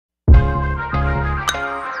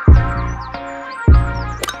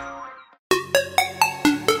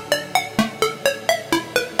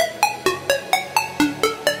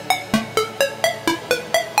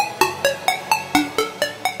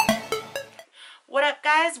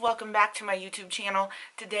guys, welcome back to my YouTube channel.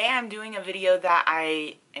 Today I'm doing a video that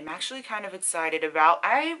I am actually kind of excited about.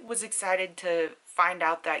 I was excited to find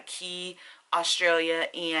out that Quay, Australia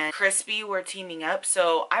and Chrisspy were teaming up,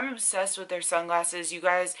 so I'm obsessed with their sunglasses. You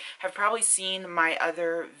guys have probably seen my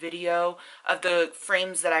other video of the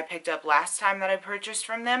frames that I picked up last time that I purchased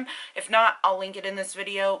from them. If not, I'll link it in this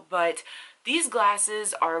video, but these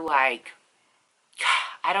glasses are like,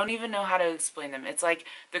 I don't even know how to explain them. It's like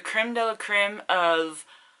the creme de la creme of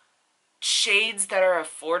shades that are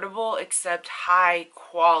affordable except high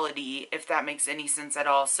quality, if that makes any sense at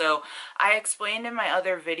all. So I explained in my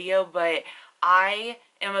other video, but I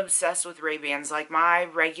am obsessed with Ray-Bans. Like my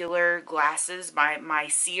regular glasses, my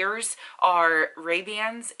Sears are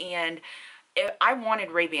Ray-Bans, and I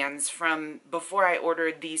wanted Ray-Bans from before I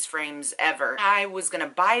ordered these frames ever. I was gonna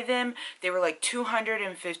buy them. They were like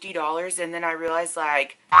 $250, and then I realized,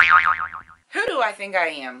 like, who do I think I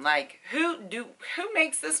am? Like, who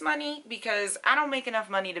makes this money? Because I don't make enough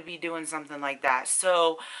money to be doing something like that.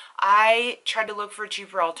 So I tried to look for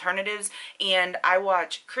cheaper alternatives, and I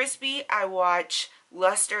watch Chrisspy, I watch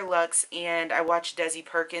Luster Lux, and I watch Desi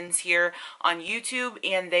Perkins here on YouTube,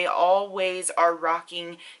 and they always are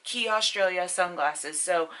rocking Quay Australia sunglasses.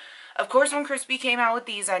 So of course when Chrisspy came out with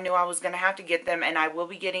these, I knew I was gonna have to get them, and I will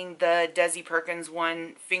be getting the Desi Perkins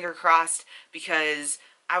one, finger crossed, because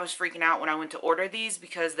I was freaking out when I went to order these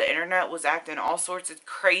because the internet was acting all sorts of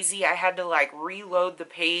crazy. I had to like reload the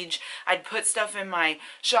page. I'd put stuff in my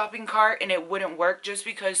shopping cart and it wouldn't work just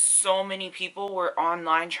because so many people were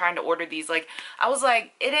online trying to order these. Like, I was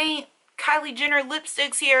like, it ain't Kylie Jenner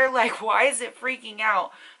lipsticks here. Like, why is it freaking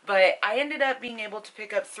out? But I ended up being able to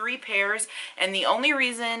pick up 3 pairs, and the only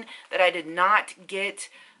reason that I did not get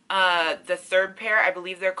the third pair, I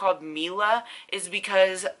believe they're called Mila, is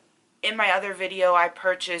because in my other video I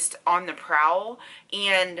purchased On the Prowl,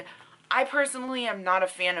 and I personally am not a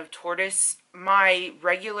fan of tortoise. My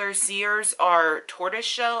regular Sears are tortoise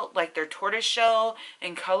shell, like they're tortoise shell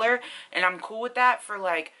in color, and I'm cool with that for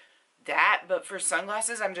like that, but for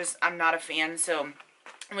sunglasses I'm not a fan. So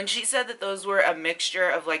when she said that those were a mixture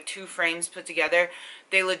of like 2 frames put together,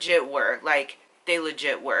 they legit were. Like, they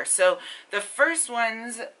legit were. So the first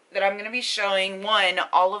ones that I'm going to be showing, one,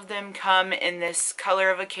 all of them come in this color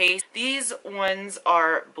of a case. These ones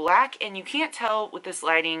are black, and you can't tell with this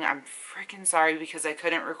lighting. I'm freaking sorry because I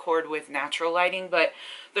couldn't record with natural lighting, but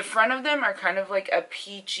the front of them are kind of like a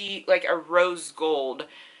peachy, like a rose gold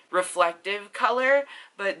reflective color,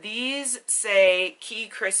 but these say Quay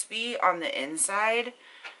Chrisspy on the inside.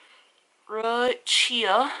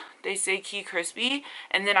 Chia, they say Quay Chrisspy,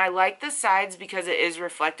 and then I like the sides because it is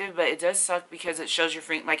reflective, but it does suck because it shows your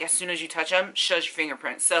finger, like as soon as you touch them, shows your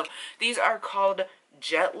fingerprints. So these are called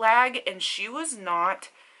Jet Lag, and she was not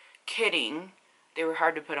kidding. They were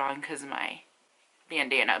hard to put on because of my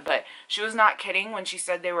bandana, but she was not kidding when she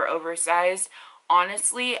said they were oversized.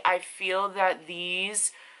 Honestly, I feel that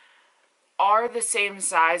these are the same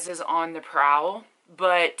size as On the Prowl,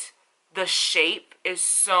 but the shape is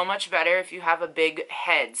so much better if you have a big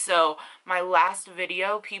head. So my last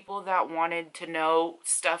video, people that wanted to know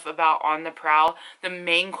stuff about On the Prowl, the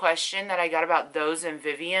main question that I got about those and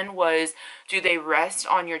Vivian was, do they rest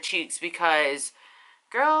on your cheeks? Because,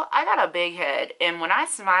 girl, I got a big head, and when I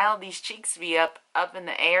smile, these cheeks be up in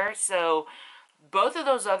the air. So both of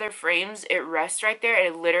those other frames, it rests right there.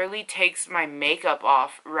 It literally takes my makeup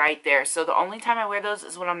off right there. So the only time I wear those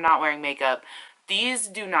is when I'm not wearing makeup. These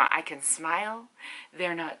do not. I can smile.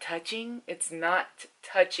 They're not touching. It's not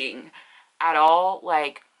touching at all.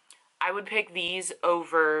 Like, I would pick these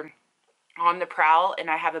over On the Prowl, and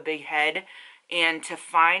I have a big head. And to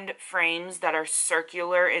find frames that are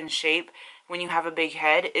circular in shape when you have a big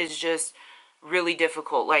head is just really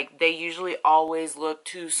difficult. Like, they usually always look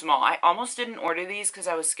too small. I almost didn't order these because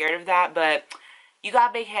I was scared of that, but you got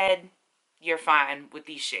a big head, you're fine with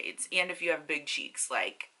these shades. And if you have big cheeks,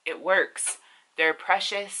 like, it works. They're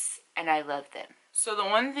precious, and I love them. So the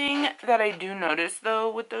one thing that I do notice, though,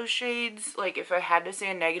 with those shades, like if I had to say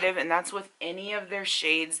a negative, and that's with any of their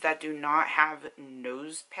shades that do not have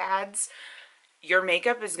nose pads, your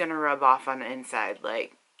makeup is going to rub off on the inside.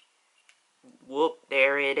 Like, whoop,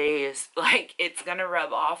 there it is. Like, it's going to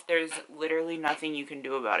rub off. There's literally nothing you can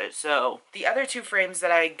do about it. So the other 2 frames that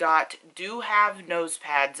I got do have nose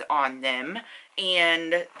pads on them,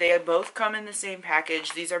 and they both come in the same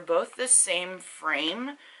package. These are both the same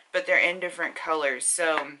frame, but they're in different colors.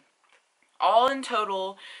 So all in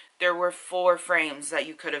total, there were 4 frames that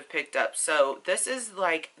you could have picked up. So this is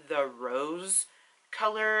like the rose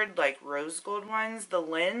colored, like rose gold ones. The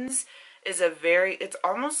lens is a very, it's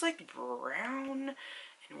almost like brown,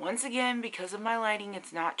 and And once again, because of my lighting,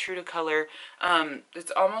 it's not true to color.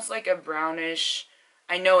 It's almost like a brownish.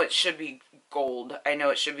 I know it should be gold. I know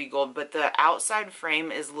it should be gold, but the outside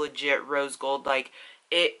frame is legit rose gold. Like,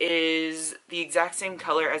 it is the exact same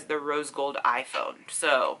color as the rose gold iPhone.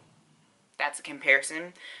 So that's a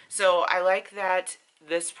comparison. So I like that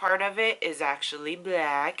this part of it is actually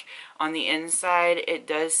black. On the inside, it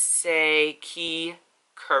does say Quay,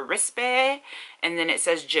 Chrisspy, and then it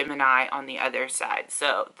says Gemini on the other side.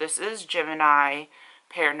 So this is Gemini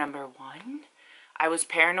pair number 1. I was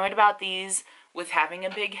paranoid about these. With having a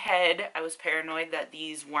big head, I was paranoid that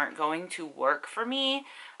these weren't going to work for me.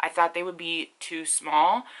 I thought they would be too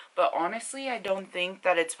small, but honestly, I don't think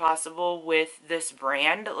that it's possible with this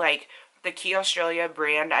brand. Like, the Quay Australia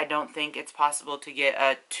brand, I don't think it's possible to get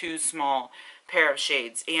a too small pair of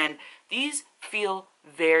shades. And these feel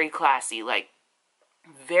very classy, like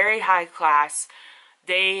very high class.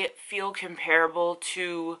 They feel comparable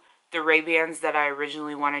to the Ray-Bans that I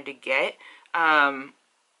originally wanted to get.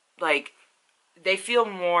 Like, they feel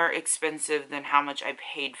more expensive than how much I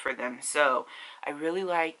paid for them. So I really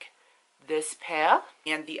like this pair.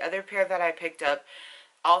 And the other pair that I picked up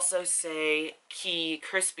also say Quay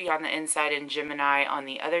Chrisspy on the inside and Gemini on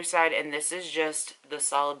the other side. And this is just the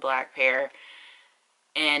solid black pair.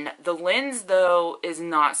 And the lens, though, is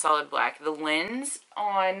not solid black. The lens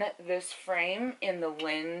on this frame and the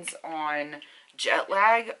lens on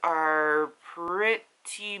Jetlag are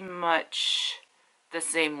pretty much the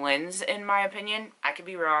same lens, in my opinion. I could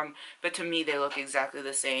be wrong, but to me they look exactly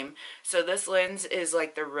the same. So this lens is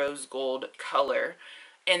like the rose gold color,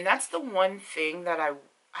 and that's the one thing that I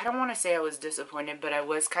don't want to say I was disappointed, but I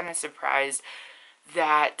was kind of surprised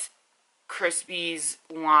that Chrisspy's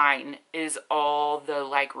line is all the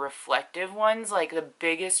like reflective ones. Like, the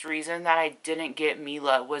biggest reason that I didn't get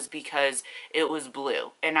Mila was because it was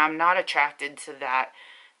blue, and I'm not attracted to that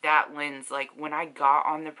lens. Like, when I got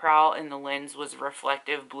on the Prowl and the lens was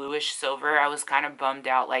reflective bluish silver, I was kind of bummed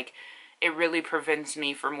out. Like, it really prevents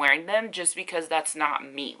me from wearing them just because that's not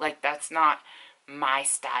me. Like, that's not my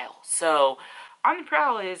style. So on the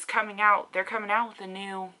Prowl is coming out. They're coming out with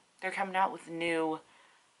a new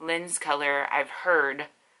lens color, I've heard.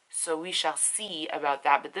 So we shall see about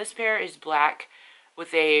that. But this pair is black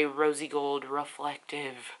with a rosy gold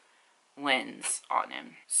reflective lens on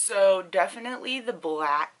him. So definitely the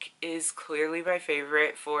black is clearly my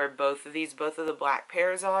favorite for both of these. Both of the black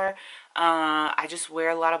pairs are. I just wear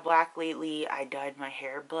a lot of black lately. I dyed my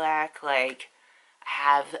hair black. Like, I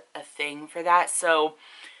have a thing for that. So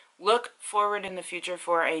look forward in the future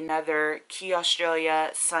for another Quay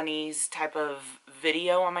Australia Sonny's type of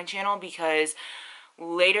video on my channel, because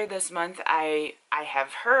later this month I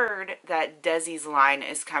have heard that Desi's line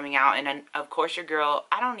is coming out, and of course your girl,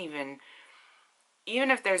 I don't even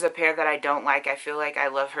if there's a pair that I don't like, I feel like I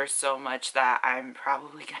love her so much that I'm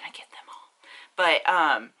probably gonna get them all. But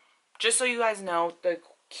just so you guys know, the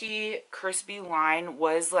Quay Chrisspy line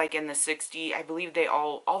was like in the 60, I believe they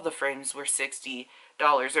all the frames were $60,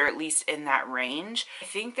 or at least in that range. I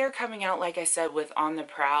think they're coming out, like I said, with On the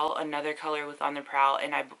Prowl, another color with On the Prowl,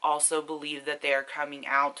 and I also believe that they are coming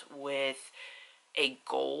out with a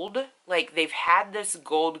gold. Like, they've had this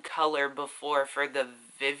gold color before for the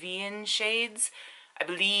Vivian shades. I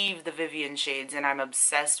believe the Vivian shades, and I'm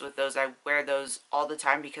obsessed with those. I wear those all the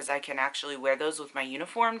time because I can actually wear those with my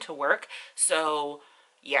uniform to work. So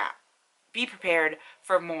yeah, be prepared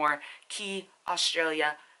for more Quay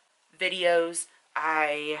Australia videos.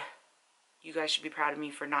 You guys should be proud of me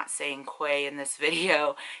for not saying Quay in this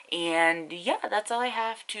video. And yeah, that's all I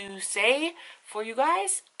have to say for you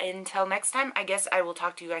guys. Until next time, I guess I will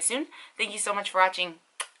talk to you guys soon. Thank you so much for watching.